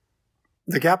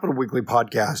The Capital Weekly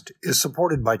podcast is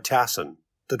supported by TASIN,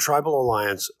 the Tribal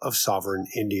Alliance of Sovereign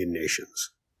Indian Nations.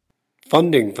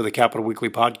 Funding for the Capital Weekly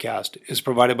podcast is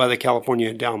provided by the California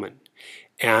Endowment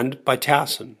and by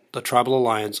TASIN, the Tribal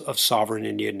Alliance of Sovereign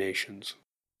Indian Nations.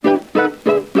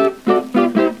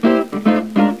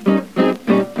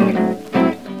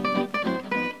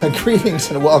 Greetings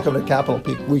and welcome to Capital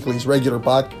Weekly's regular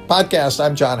podcast.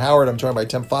 I'm John Howard. I'm joined by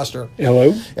Tim Foster.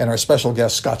 Hello. And our special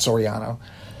guest, Scott Soriano,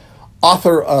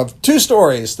 author of 2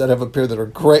 stories that have appeared that are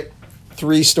great,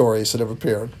 3 stories that have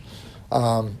appeared.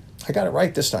 I got it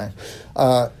right this time.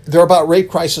 They're about rape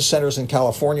crisis centers in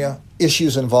California,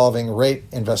 issues involving rape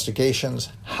investigations,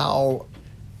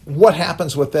 what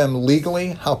happens with them legally,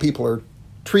 how people are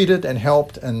treated and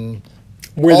helped, and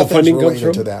where all the funding things comes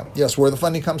from. To that. Yes, where the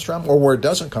funding comes from, or where it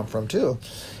doesn't come from too.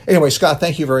 Anyway, Scott,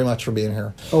 thank you very much for being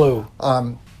here. Hello.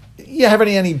 You have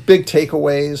any big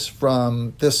takeaways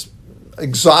from this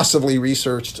exhaustively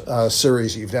researched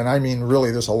series you've done? I mean,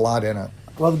 really, there's a lot in it.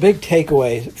 Well, the big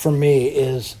takeaway for me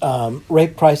is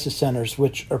rape crisis centers,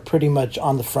 which are pretty much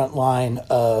on the front line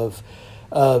of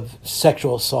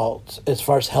sexual assaults as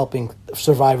far as helping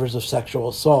survivors of sexual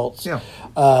assaults. Yeah.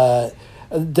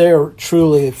 They're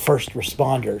truly first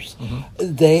responders.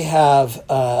 Mm-hmm. They have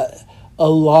a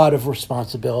lot of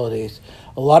responsibilities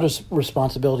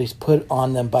put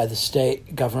on them by the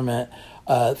state government,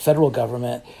 federal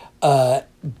government,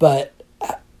 but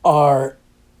are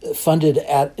funded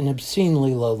at an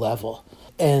obscenely low level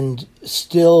and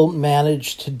still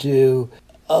manage to do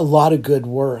a lot of good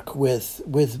work with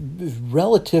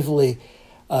relatively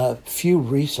few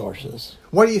resources.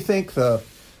 What do you think the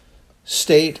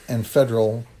state and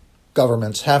federal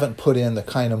governments haven't put in the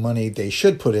kind of money they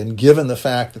should put in, given the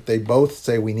fact that they both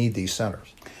say we need these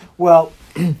centers? Well,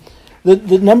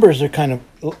 the numbers are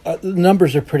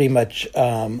numbers are pretty much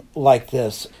like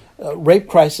this. Rape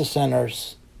crisis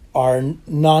centers are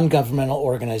non-governmental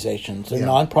organizations. They're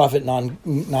nonprofit,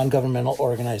 non-governmental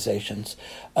organizations.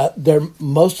 They're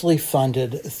mostly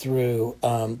funded through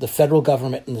the federal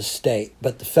government and the state,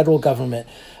 but the federal government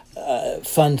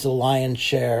funds the lion's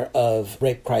share of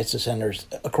rape crisis centers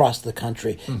across the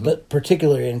country, mm-hmm. but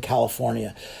particularly in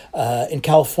California. In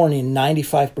California,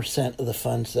 95% of the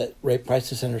funds that rape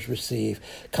crisis centers receive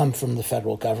come from the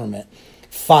federal government.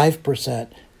 5%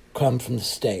 come from the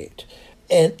state.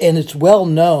 And it's well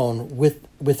known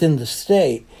within the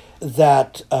state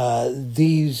that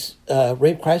these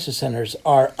rape crisis centers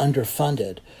are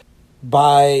underfunded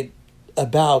by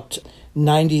about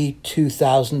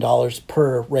 $92,000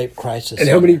 per rape crisis and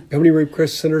center. How many rape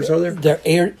crisis centers are there? There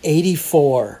are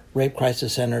 84 rape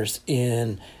crisis centers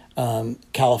in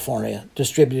California,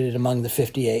 distributed among the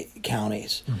 58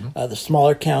 counties. Mm-hmm. The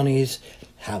smaller counties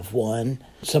have one.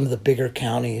 Some of the bigger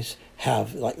counties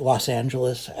have, like Los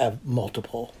Angeles, have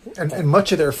multiple. And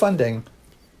much of their funding,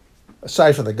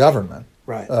 aside from the government,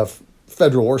 right, of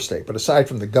federal or state, but aside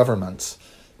from the governments,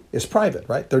 is private,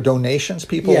 right? They're donations,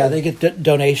 people? Yeah, they get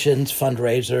donations,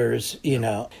 fundraisers,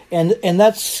 and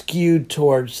that's skewed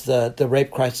towards the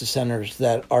rape crisis centers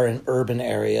that are in urban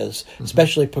areas, mm-hmm.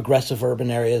 especially progressive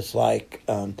urban areas like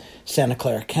Santa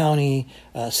Clara County,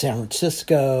 San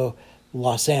Francisco,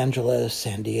 Los Angeles,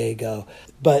 San Diego.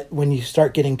 But when you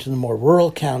start getting to the more rural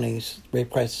counties, rape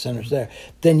crisis centers there,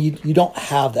 then you don't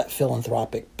have that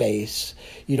philanthropic base.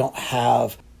 You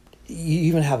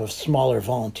even have a smaller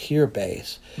volunteer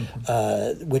base,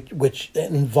 mm-hmm. which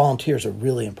and volunteers are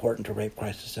really important to rape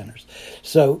crisis centers.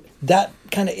 So that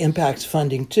kind of impacts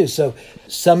funding too. So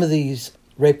some of these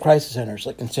rape crisis centers,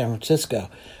 like in San Francisco,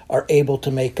 are able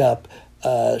to make up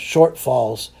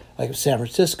shortfalls. Like in San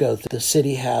Francisco, the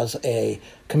city has a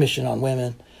commission on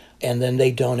women, and then they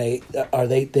donate, or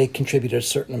they contribute a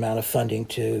certain amount of funding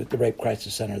to the rape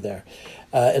crisis center there.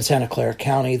 In Santa Clara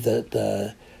County,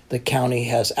 the county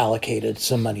has allocated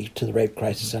some money to the rape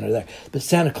crisis center there. But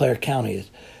Santa Clara County is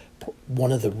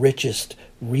one of the richest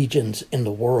regions in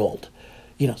the world,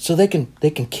 so they can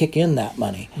kick in that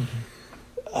money.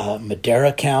 Mm-hmm.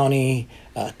 Madera County,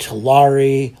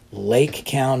 Tulare, Lake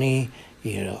County,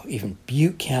 even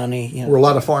Butte County, where a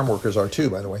lot of farm workers are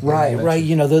too, by the way. Right.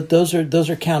 Those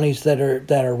are counties that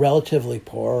are relatively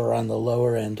poor or on the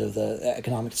lower end of the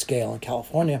economic scale in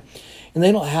California, and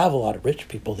they don't have a lot of rich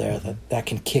people there that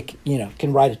can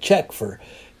can write a check for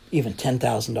even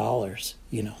 $10,000,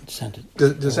 and send it.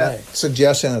 Does that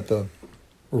suggest then that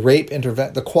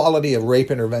the quality of rape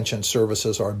intervention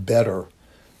services are better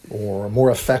or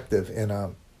more effective in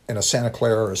a Santa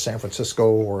Clara or a San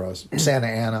Francisco or a Santa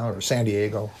Ana or San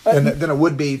Diego than it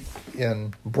would be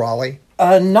in Brawley?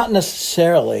 Not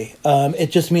necessarily.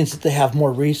 It just means that they have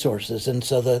more resources, and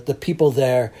so the people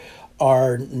there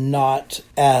are not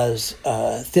as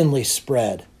thinly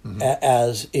spread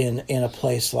as in a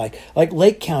place like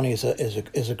Lake County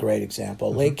is a great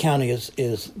example. Lake County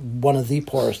is one of the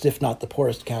poorest, if not the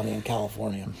poorest county in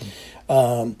California.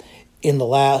 In the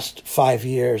last 5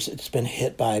 years, it's been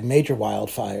hit by major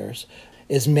wildfires,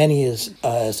 as many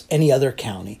as any other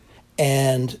county,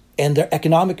 and their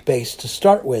economic base to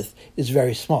start with is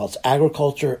very small. It's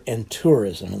agriculture and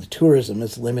tourism, and the tourism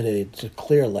is limited to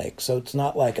Clear Lake, so it's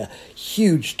not like a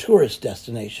huge tourist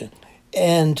destination.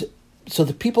 And so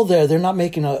the people there, they're not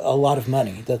making a lot of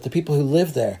money, the people who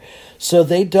live there. So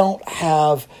they don't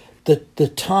have the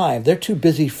time. They're too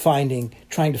busy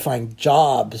trying to find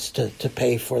jobs to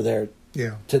pay for their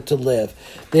to live.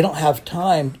 They don't have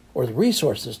time or the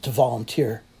resources to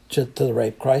volunteer to the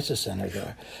Rape Crisis Center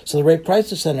there. So the Rape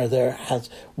Crisis Center there has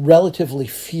relatively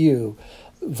few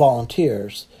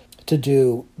volunteers to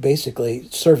do basically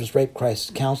serve as rape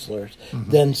crisis counselors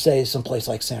than say someplace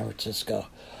like San Francisco.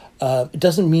 It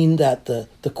doesn't mean that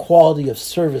the quality of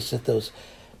service that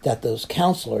those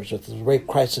counselors or the Rape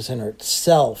Crisis Center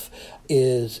itself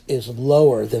is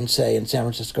lower than, say, in San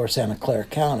Francisco or Santa Clara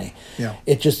County. Yeah.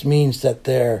 It just means that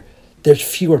there's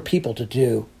fewer people to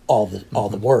do all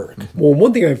the work. Well,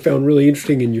 one thing I found really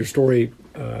interesting in your story,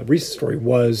 recent story,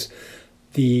 was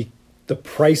the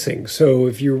pricing. So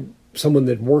if you're someone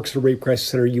that works at a Rape Crisis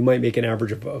Center, you might make an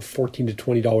average of $14 to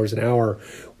 $20 an hour,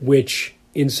 which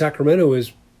in Sacramento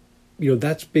is,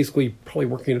 that's basically probably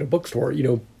working at a bookstore,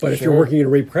 but if you're working at a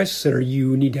Rape Crisis Center,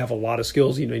 you need to have a lot of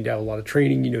skills, you need to have a lot of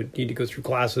training, you need to go through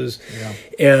classes. Yeah.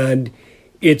 And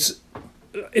it's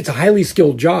a highly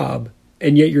skilled job,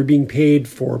 and yet you're being paid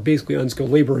for basically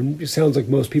unskilled labor, and it sounds like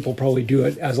most people probably do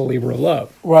it as a labor of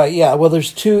love. Right, yeah. Well,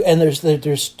 there's two, and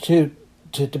there's two,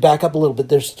 to back up a little bit,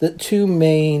 there's the two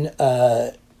main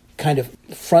kind of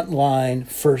frontline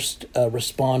first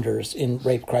responders in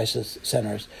rape crisis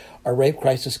centers are rape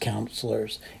crisis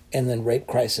counselors and then rape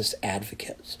crisis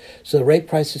advocates. So the rape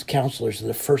crisis counselors are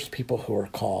the first people who are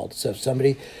called. So if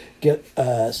somebody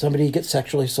gets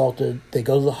sexually assaulted, they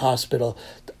go to the hospital,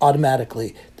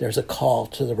 automatically there's a call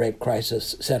to the Rape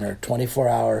Crisis Center,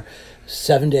 24-hour,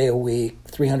 7-day-a-week,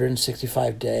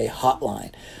 365-day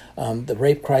hotline. The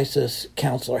rape crisis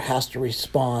counselor has to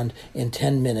respond in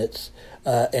 10 minutes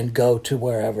and go to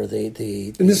wherever the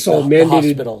this is all mandated,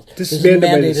 hospital. This is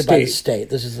mandated by the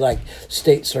state. This is like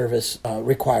state service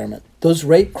requirement. Those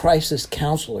rape crisis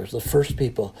counselors, the first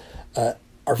people,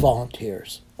 are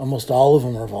volunteers. Almost all of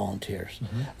them are volunteers.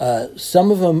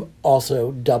 Some of them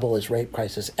also double as rape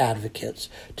crisis advocates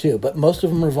too, but most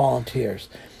of them are volunteers.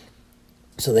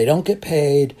 So they don't get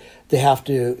paid. They have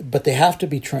to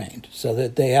be trained. So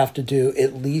that they have to do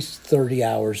at least 30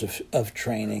 hours of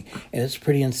training, and it's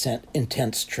pretty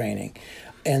intense training,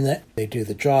 and that they do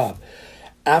the job.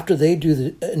 After they do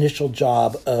the initial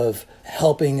job of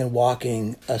helping and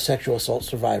walking a sexual assault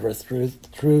survivor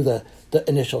through the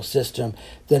initial system,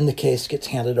 then the case gets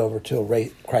handed over to a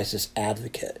rape crisis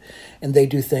advocate, and they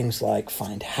do things like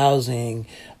find housing,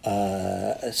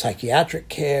 psychiatric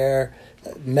care,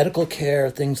 medical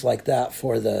care, things like that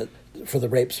for the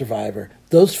rape survivor.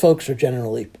 Those folks are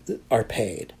generally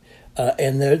paid,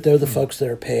 and they're the folks that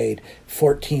are paid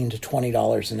 $14 to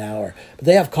 $20 an hour. But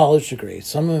they have college degrees.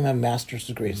 Some of them have master's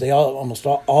degrees. They almost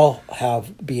all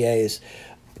have BAs,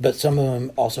 but some of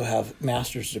them also have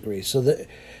master's degrees. So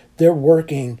they're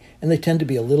working, and they tend to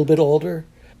be a little bit older,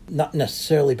 not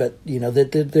necessarily, but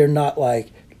they're not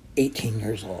like 18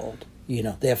 years old.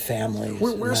 They have families.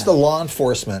 Where's the law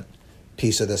enforcement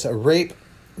piece of this? A rape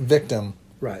victim,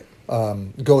 right,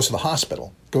 goes to the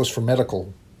hospital, goes for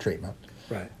medical treatment.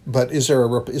 Right. But is there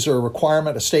a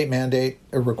requirement, a state mandate,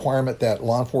 a requirement that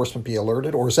law enforcement be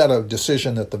alerted, or is that a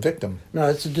decision that the victim? No,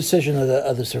 it's a decision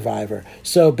of the survivor.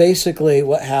 So basically,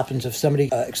 what happens if somebody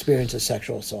experiences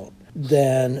sexual assault?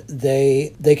 Then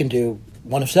they can do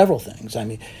one of several things. I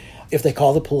mean, if they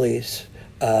call the police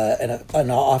and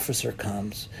an officer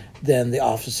comes, then the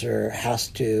officer has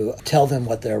to tell them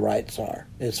what their rights are,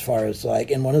 as far as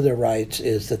and one of their rights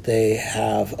is that they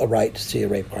have a right to see a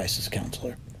rape crisis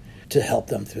counselor to help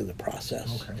them through the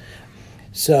process. Okay.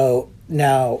 So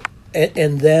now,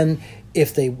 and then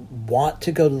if they want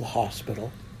to go to the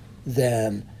hospital,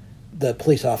 then the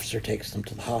police officer takes them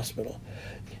to the hospital.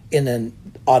 And then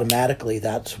automatically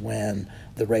that's when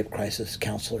the rape crisis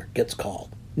counselor gets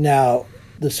called. Now,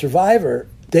 the survivor,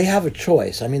 they have a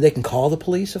choice. I mean, they can call the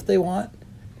police if they want,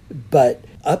 but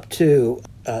up to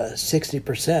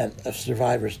 60% of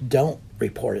survivors don't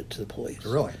report it to the police.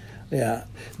 Really? Yeah.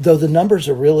 Though the numbers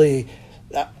are really,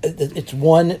 it's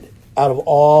one out of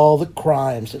all the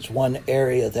crimes, it's one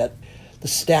area that the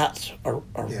stats are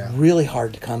Yeah. really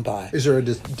hard to come by. Is there a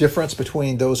difference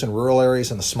between those in rural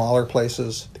areas and the smaller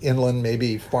places, inland,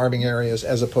 maybe farming areas,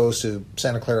 as opposed to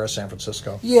Santa Clara, San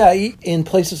Francisco? Yeah, in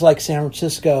places like San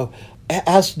Francisco, it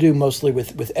has to do mostly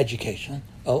with education.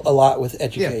 A lot with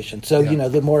education. Yeah. So Yeah.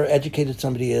 the more educated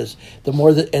somebody is, the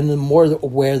more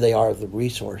aware they are of the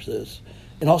resources,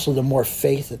 and also the more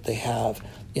faith that they have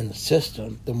in the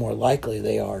system, the more likely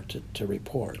they are to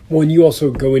report. When you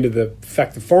also go into the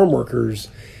fact that farm workers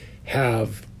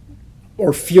have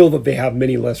or feel that they have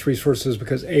many less resources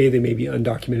because A, they may be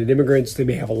undocumented immigrants, they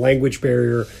may have a language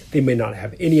barrier, they may not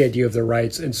have any idea of their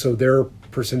rights, and so their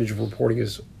percentage of reporting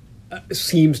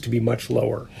seems to be much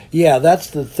lower. Yeah, that's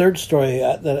the third story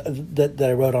that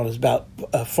I wrote on, is about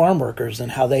farm workers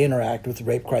and how they interact with the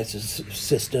rape crisis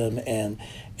system and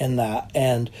that.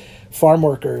 And farm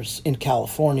workers in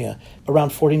California,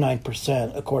 around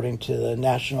 49%, according to the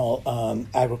National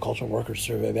Agricultural Workers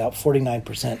Survey, about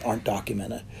 49% aren't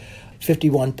documented.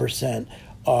 51%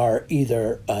 are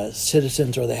either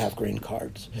citizens or they have green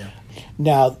cards. Yeah.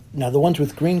 Now the ones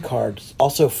with green cards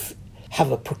also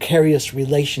have a precarious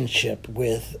relationship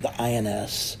with the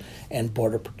INS and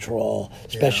Border Patrol,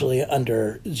 especially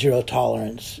under zero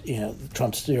tolerance,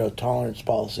 Trump's zero tolerance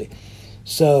policy.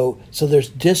 So there's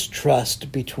there's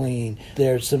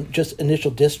some just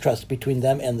initial distrust between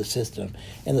them and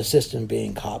the system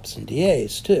being cops and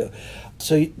DAs too.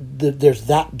 So there's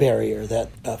that barrier that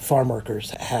farm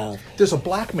workers have. There's a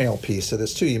blackmail piece to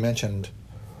this too. You mentioned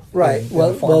right. in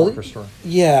the farm worker story.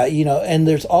 Yeah, and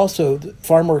there's also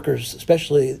farm workers,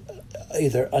 especially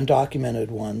either undocumented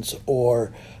ones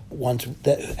or ones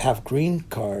that have green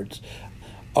cards,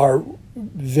 are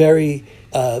very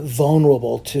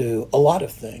vulnerable to a lot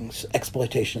of things: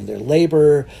 exploitation of their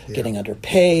labor, getting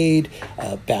underpaid,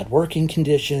 bad working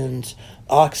conditions.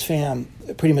 Oxfam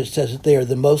pretty much says that they are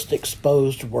the most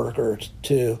exposed workers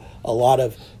to a lot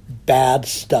of bad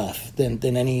stuff than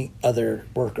any other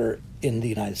worker in the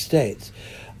United States.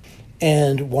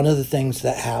 And one of the things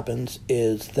that happens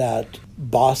is that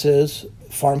bosses,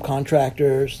 farm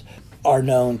contractors, are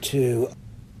known to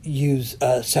use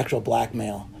sexual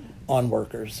blackmail on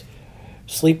workers.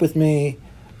 Sleep with me,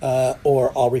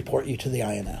 or I'll report you to the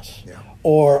INS. Yeah.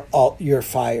 Or you're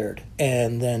fired,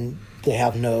 and then they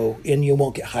have and you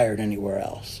won't get hired anywhere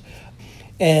else.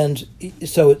 And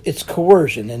so it's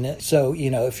coercion. And so,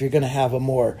 if you're going to have a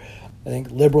more, I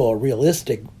think, liberal or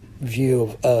realistic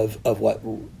view of what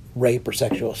rape or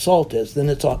sexual assault is, then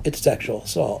it's sexual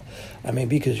assault. I mean,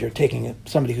 because you're taking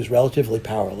somebody who's relatively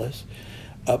powerless,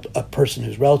 a person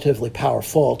who's relatively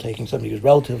powerful, taking somebody who's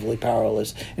relatively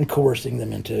powerless and coercing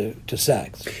them into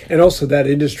sex. And also that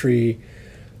industry,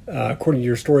 according to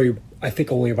your story, I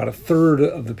think only about a third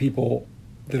of the people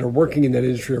that are working in that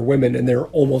industry are women, and they're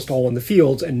almost all in the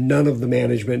fields, and none of the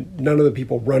management, none of the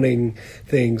people running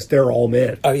things, they're all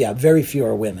men. Oh, yeah, very few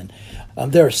are women.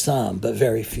 There are some, but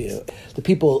very few. The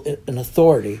people in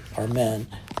authority are men,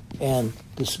 and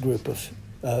this group of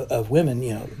women,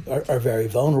 are very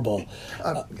vulnerable.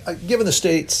 Given the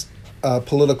state's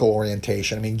political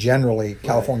orientation, I mean, generally,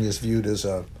 California is viewed as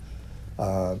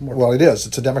it is.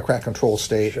 It's a Democrat-controlled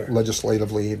state, Sure.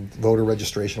 legislatively, voter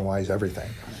registration-wise, everything.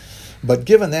 But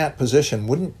given that position,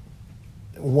 wouldn't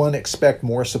one expect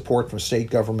more support from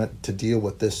state government to deal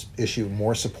with this issue,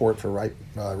 more support for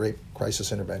rape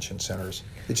crisis intervention centers?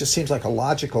 It just seems like a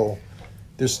logical...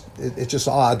 It's just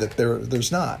odd that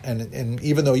there's not. And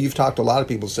even though you've talked to a lot of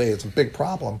people who say it's a big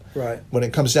problem, Right. when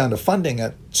it comes down to funding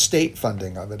it, state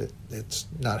funding of it, it's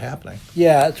not happening.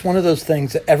 Yeah, it's one of those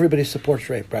things that everybody supports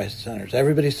rape crisis centers.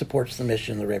 Everybody supports the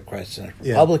mission of the rape crisis center.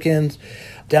 Yeah. Republicans,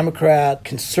 Democrat,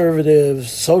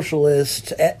 conservatives,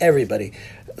 socialists, everybody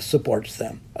supports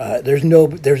them. There's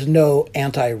no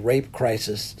anti-rape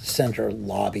crisis center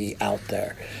lobby out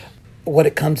there. What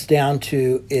it comes down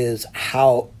to is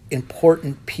how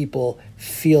important people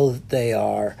feel that they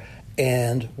are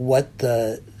and what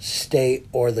the state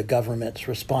or the government's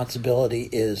responsibility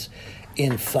is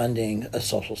in funding a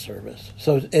social service.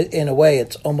 So in a way,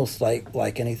 it's almost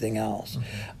like anything else.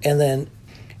 Mm-hmm.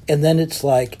 And then it's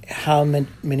like, how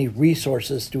many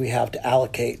resources do we have to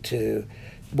allocate to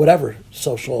whatever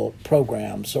social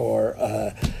programs or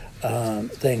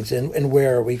things, and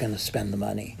where are we going to spend the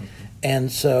money? Mm-hmm. And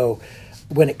so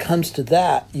when it comes to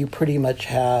that, you pretty much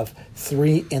have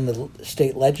in the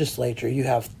state legislature, you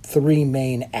have three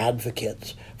main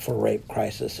advocates for rape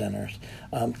crisis centers.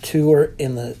 Two are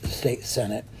in the state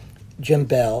Senate, Jim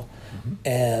Bell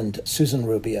and Susan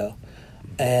Rubio,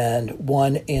 and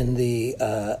one in the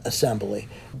Assembly,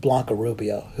 Blanca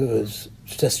Rubio, who is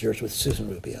sisters with Susan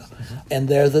Rubio. Mm-hmm. And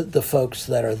they're the folks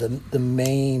that are the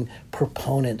main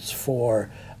proponents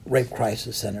for rape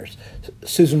crisis centers.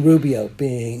 Susan Rubio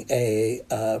being a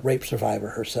rape survivor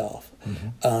herself.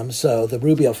 So the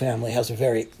Rubio family has a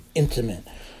very intimate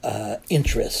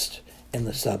interest in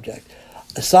the subject.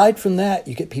 Aside from that,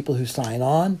 you get people who sign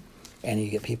on, and you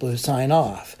get people who sign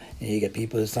off. And you get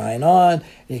people who sign on, and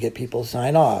you get people who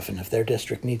sign off. And if their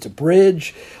district needs a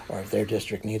bridge, or if their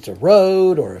district needs a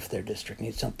road, or if their district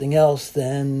needs something else,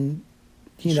 then,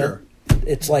 you know,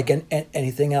 it's like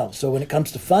anything else. So when it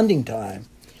comes to funding time,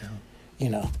 you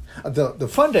know. The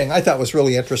funding I thought was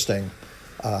really interesting,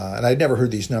 and I'd never heard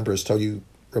these numbers till you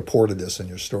reported this in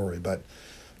your story, but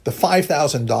the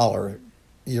 $5,000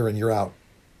 year in, year out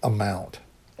amount.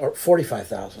 Or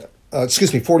 $45,000.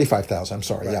 Excuse me, $45,000, I'm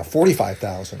sorry. Right. Yeah,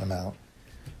 $45,000 amount.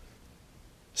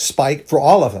 Spike for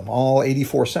all of them, all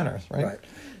 84 centers, right? Right.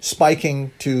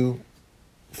 Spiking to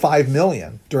 $5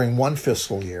 million during one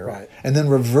fiscal year, Right. and then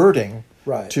reverting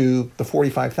Right. to the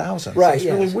 $45,000. Right, So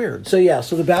it's really weird. So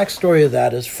the backstory of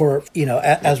that is for, you know,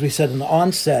 as we said in the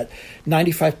onset,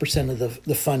 95% of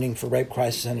the funding for rape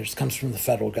crisis centers comes from the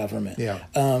federal government.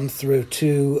 Through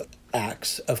two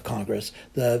acts of Congress,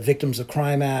 the Victims of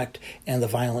Crime Act and the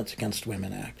Violence Against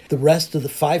Women Act. The rest of the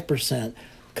 5%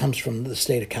 comes from the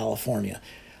state of California.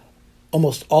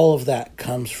 Almost all of that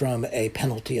comes from a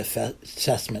penalty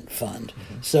assessment fund.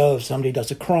 So if somebody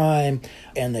does a crime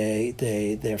and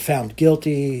they're found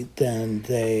guilty, then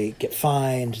they get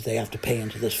fined, they have to pay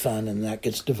into this fund, and that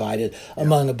gets divided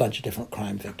among a bunch of different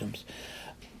crime victims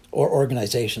or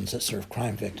organizations that serve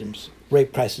crime victims,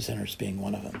 rape crisis centers being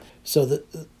one of them. So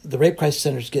the rape crisis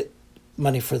centers get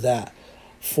money for that.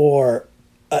 For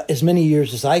as many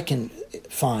years as I can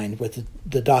find with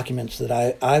the documents that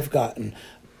I've gotten,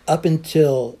 up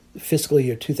until fiscal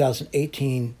year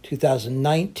 2018,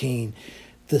 2019,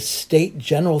 the state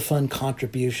general fund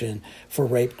contribution for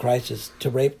rape crisis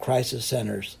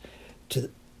centers, to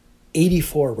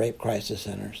 84 rape crisis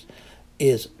centers,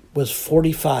 was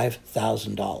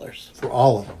 $45,000 For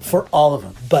all of them. for all of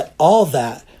them. But all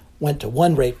that went to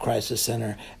one rape crisis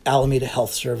center, Alameda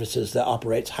Health Services, that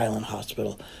operates Highland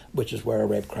Hospital, which is where a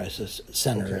rape crisis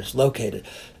center is located.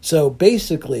 So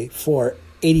basically, for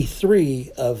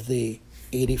 83 of the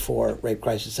 84 rape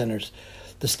crisis centers,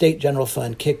 the state general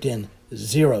fund kicked in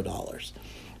 $0.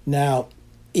 Now,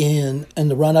 in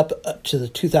the run-up to the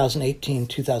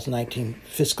 2018-2019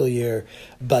 fiscal year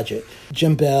budget,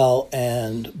 Jim Bell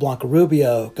and Blanca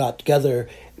Rubio got together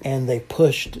and they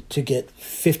pushed to get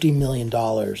 $50 million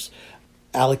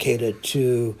allocated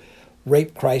to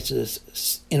rape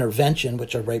crisis intervention,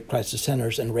 which are rape crisis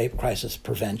centers, and rape crisis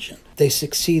prevention. They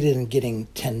succeeded in getting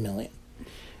 $10 million.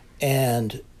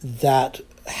 And that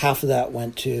half of that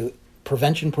went to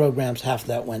prevention programs, half of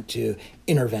that went to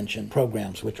intervention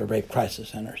programs, which are rape crisis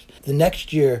centers. The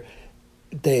next year,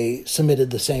 they submitted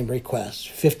the same request,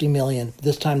 $50 million.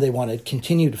 This time they wanted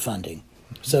continued funding.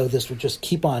 So this would just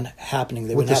keep on happening.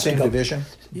 They With the have same to go, division,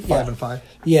 5 and 5?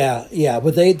 Yeah.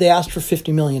 But they asked for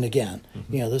 $50 million again.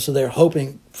 You know, so they're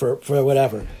hoping for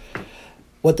whatever.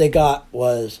 What they got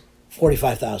was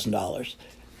 $45,000.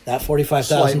 That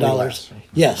 $45,000,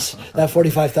 yes, that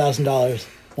 $45,000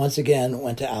 once again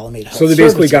went to Alameda Health So they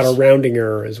basically Services. got a rounding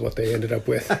error is what they ended up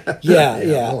with.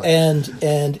 Yeah. boy.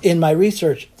 And in my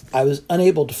research, I was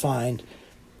unable to find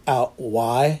out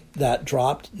why that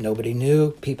dropped. Nobody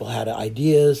knew. People had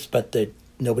ideas, but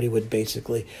nobody would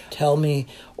basically tell me,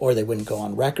 or they wouldn't go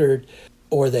on record,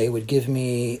 or they would give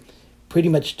me pretty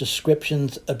much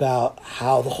descriptions about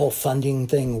how the whole funding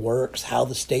thing works, how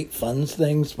the state funds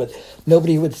things, but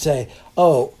nobody would say,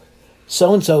 "Oh,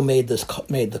 so and so made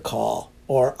the call,"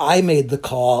 or "I made the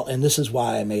call, and this is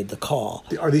why I made the call."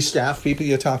 Are these staff people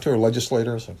you talk to, or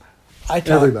legislators?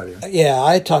 Everybody. Yeah,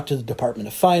 I talked to the Department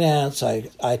of Finance. I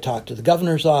talked to the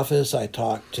governor's office. I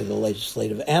talked to the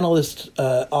legislative analyst's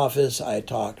office. I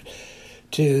talked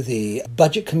to the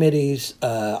budget committees.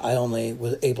 I only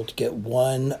was able to get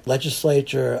one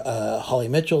legislature, Holly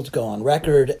Mitchell, to go on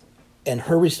record, and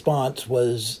her response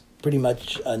was pretty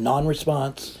much a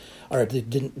non-response, or they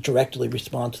didn't directly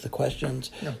respond to the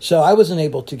questions. Yeah. So I wasn't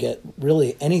able to get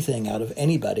really anything out of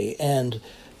anybody. And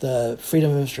the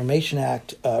Freedom of Information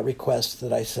Act request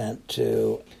that I sent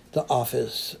to the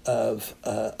Office of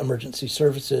Emergency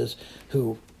Services,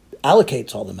 who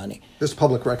allocates all the money. This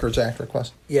Public Records Act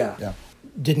request? Yeah.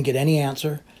 Didn't get any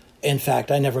answer. In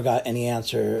fact, I never got any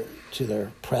answer to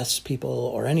their press people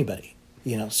or anybody.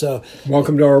 You know, so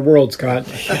Welcome to our world, Scott.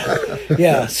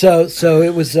 yeah. So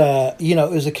it was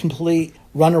it was a complete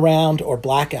runaround or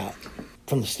blackout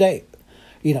from the state.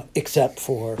 You know, except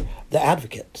for the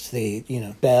advocates,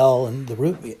 Bell and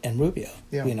Rubio.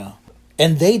 Yeah. You know,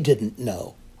 and they didn't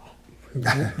know.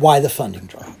 why the funding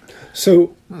dropped.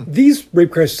 So these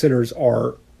rape crisis centers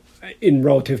are, in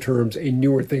relative terms, a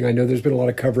newer thing. I know there's been a lot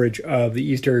of coverage of the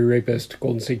East Area Rapist,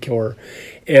 Golden State Killer,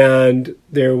 and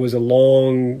there was a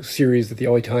long series that the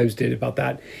LA Times did about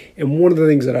that. And one of the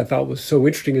things that I thought was so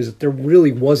interesting is that there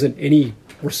really wasn't any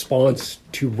response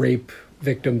to rape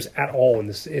victims at all in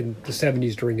the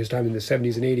 70s, during his time in the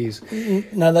 70s and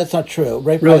 80s. No, that's not true.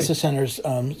 Rape Really? crisis centers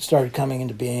started coming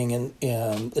into being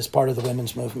as part of the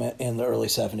women's movement in the early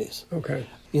 70s. Okay.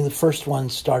 The first one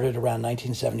started around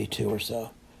 1972 or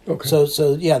so. Okay.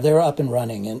 So yeah, they're up and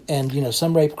running, and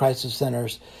some rape crisis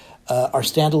centers are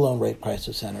standalone rape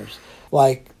crisis centers,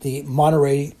 like the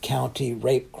Monterey County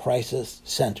Rape Crisis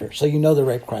Center. So the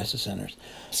rape crisis centers.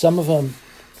 Some of them,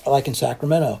 like in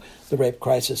Sacramento, the Rape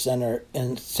Crisis Center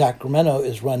in Sacramento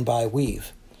is run by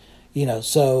Weave.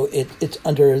 So it's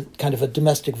under kind of a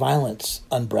domestic violence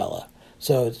umbrella.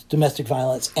 So it's domestic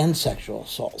violence and sexual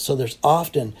assault. So there's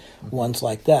often ones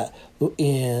like that.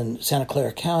 In Santa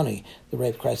Clara County, the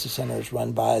Rape Crisis Center is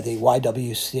run by the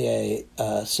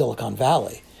YWCA Silicon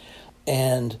Valley.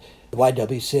 And the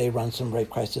YWCA runs some rape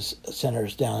crisis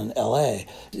centers down in L.A.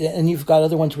 And you've got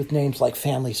other ones with names like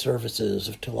Family Services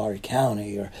of Tulare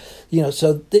County.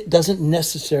 So it doesn't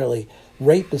necessarily...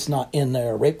 Rape is not in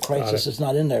there. Rape crisis is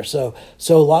not in there. So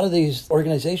a lot of these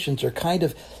organizations are kind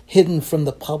of hidden from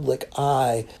the public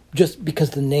eye just because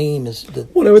the name is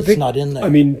not in there. I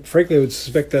mean, frankly, I would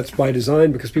suspect that's by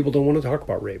design because people don't want to talk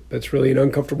about rape. That's really an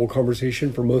uncomfortable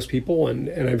conversation for most people, and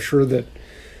I'm sure that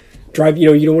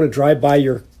you don't want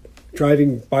to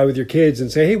driving by with your kids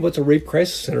and say, "Hey, what's a rape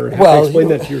crisis center?" And have to explain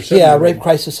that to your 7-year-old. Yeah, rape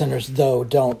crisis centers though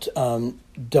don't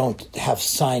have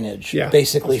signage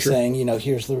basically saying,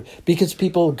 here's because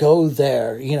people go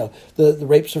there, the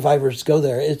rape survivors go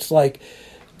there. It's like,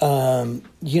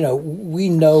 we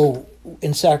know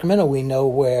in Sacramento, we know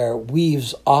where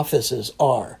Weave's offices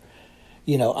are.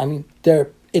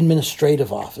 They're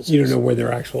administrative offices. You don't know where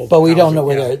their actual... But we don't know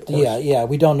where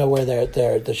we don't know where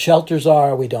the shelters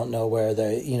are. We don't know where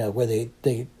where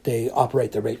they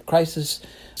operate the rape crisis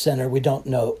center. We don't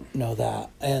know that.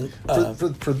 And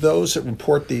for those that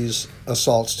report these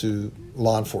assaults to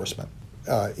law enforcement,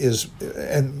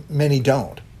 and many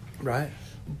don't. Right.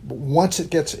 Once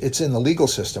it's in the legal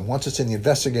system, once it's in the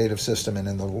investigative system and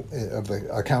in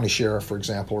a county sheriff, for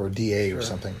example, or a DA or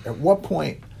something, at what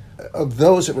point of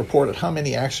those that reported, how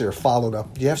many actually are followed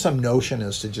up? Do you have some notion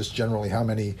as to just generally how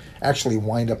many actually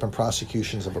wind up in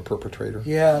prosecutions of a perpetrator?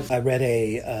 Yeah, I read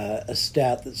a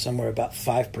stat that somewhere about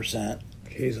 5%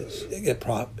 Jesus get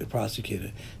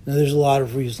prosecuted. Now, there's a lot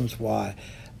of reasons why,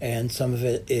 and some of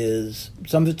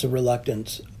it's a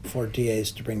reluctance for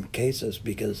DAs to bring cases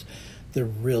because they're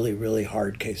really, really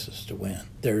hard cases to win.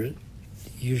 There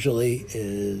usually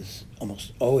is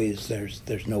almost always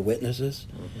there's no witnesses,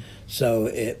 so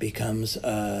it becomes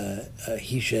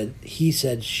he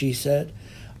said, she said,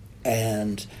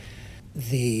 and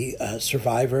the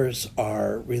survivors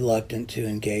are reluctant to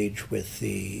engage with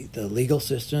the legal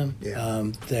system.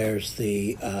 There's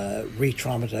the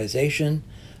re-traumatization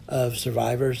of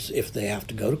survivors if they have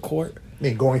to go to court. I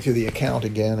mean, going through the account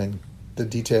again and the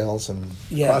details and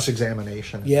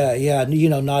cross-examination. Yeah.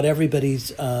 Not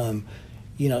everybody's,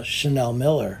 Chanel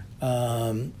Miller,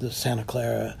 the Santa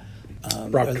Clara...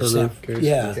 Brock Turner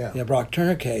case. Brock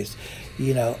Turner case,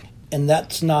 and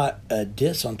that's not a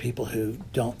diss on people who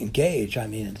don't engage. I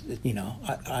mean,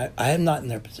 I am not in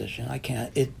their position. I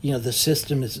can't. The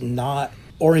system is not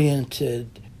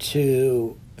oriented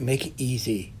to make it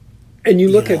easy. And you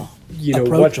look at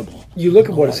approachable.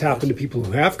 What has happened to people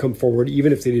who have come forward,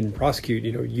 even if they didn't prosecute.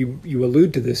 You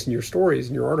allude to this in your stories,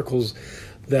 in your articles,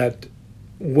 that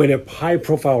when a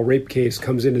high-profile rape case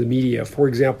comes into the media, for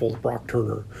example, Brock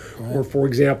Turner, or for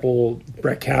example,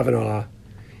 Brett Kavanaugh,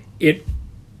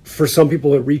 for some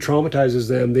people it re-traumatizes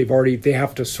them. They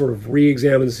have to sort of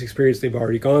re-examine this experience they've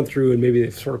already gone through, and maybe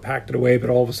they've sort of packed it away, but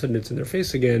all of a sudden it's in their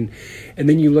face again. And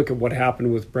then you look at what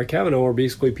happened with Brett Kavanaugh, where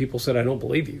basically people said, "I don't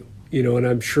believe you," and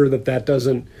I'm sure that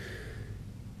doesn't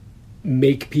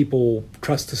make people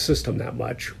trust the system that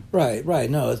much. Right.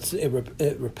 No,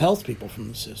 it repels people from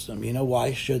the system.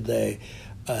 Why should they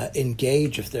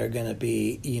engage if they're going to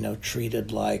be,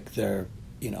 treated like they're,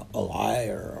 a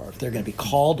liar, or if they're going to be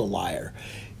called a liar,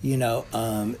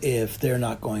 if they're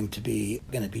not going to be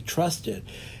trusted,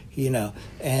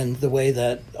 and the way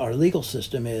that our legal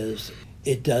system is,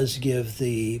 it does give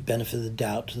the benefit of the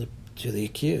doubt to the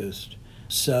accused.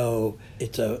 So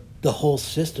it's the whole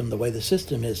system, the way the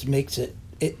system is, makes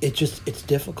it's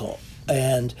difficult.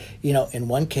 And, in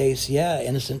one case,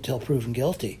 innocent till proven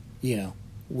guilty.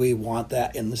 We want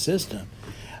that in the system.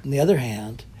 On the other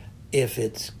hand, if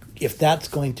it's, if that's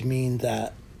going to mean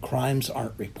that crimes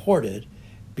aren't reported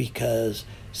because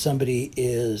somebody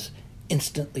is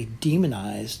instantly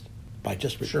demonized by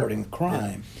just reporting the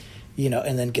crime,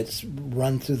 and then gets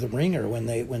run through the ringer when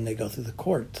they go through the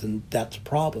courts, and that's a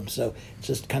problem. So it's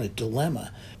just kind of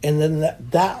dilemma. And then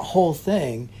that whole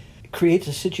thing creates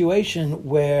a situation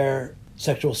where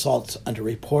sexual assault's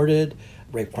underreported,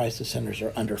 rape crisis centers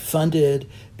are underfunded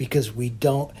because we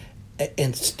don't,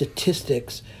 and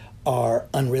statistics are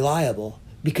unreliable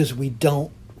because we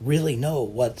don't really know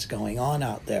what's going on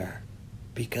out there,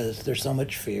 because there's so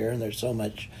much fear, and there's so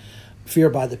much fear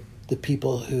by the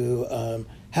people who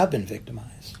have been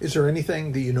victimized. Is there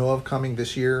anything that you know of coming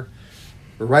this year?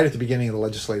 We're right at the beginning of the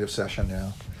legislative session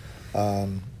now.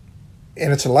 And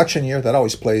it's an election year. That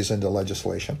always plays into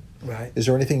legislation. Right. Is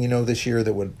there anything you know this year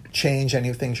that would change any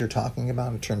of the things you're talking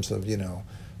about in terms of,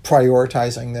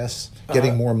 prioritizing this,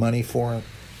 getting more money for it?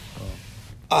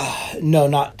 No,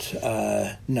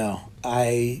 no.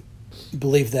 I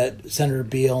believe that Senator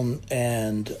Beal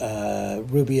and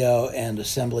Rubio and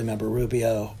Assemblymember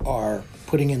Rubio are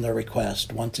putting in their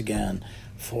request once again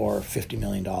for $50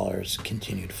 million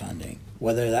continued funding.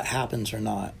 Whether that happens or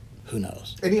not, who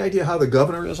knows? Any idea how the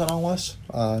governor is on all this?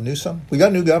 Newsom? We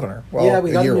got a new governor. Well, yeah,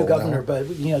 we got a new old governor, now.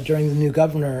 but during the new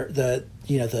governor,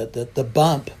 the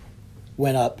bump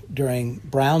went up during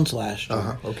Brown's last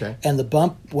year. Okay. And the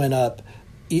bump went up.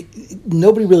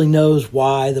 Nobody really knows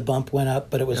why the bump went up,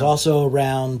 but it was also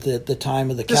around the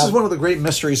time of the. This is one of the great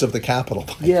mysteries of the Capitol.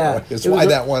 By the way, is it why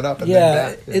was that went up. And then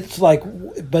back. It's like,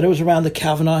 but it was around the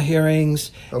Kavanaugh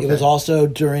hearings. Okay. It was also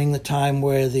during the time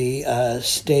where the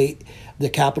the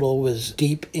Capitol was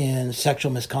deep in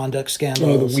sexual misconduct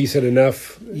scandals. Oh, the We Said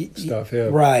Enough stuff. Yeah,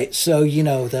 right. So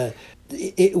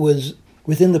it was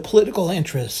within the political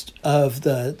interest of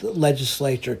the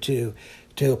legislature to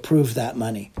approve that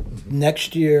money. Mm-hmm.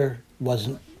 Next year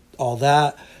wasn't all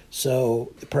that,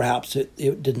 so perhaps it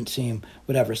didn't seem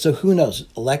whatever. So who knows?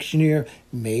 Election year,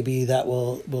 maybe that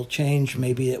will change,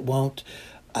 maybe it won't.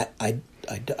 I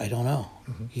don't know.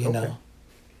 Mm-hmm. You know,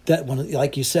 that one,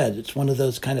 like you said, it's one of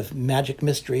those kind of magic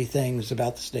mystery things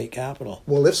about the state capitol.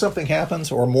 Well, if something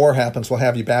happens or more happens, we'll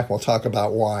have you back. We'll talk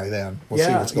about why then. We'll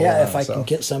see what's going on. Yeah, if I can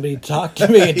get somebody to talk to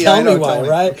me and tell me why,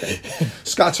 right? Okay.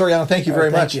 Scott Soriano, thank you very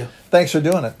much. Thank you. Thanks for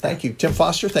doing it. Thank you. Tim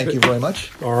Foster, thank you very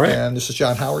much. All right. And this is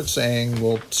John Howard saying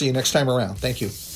we'll see you next time around. Thank you.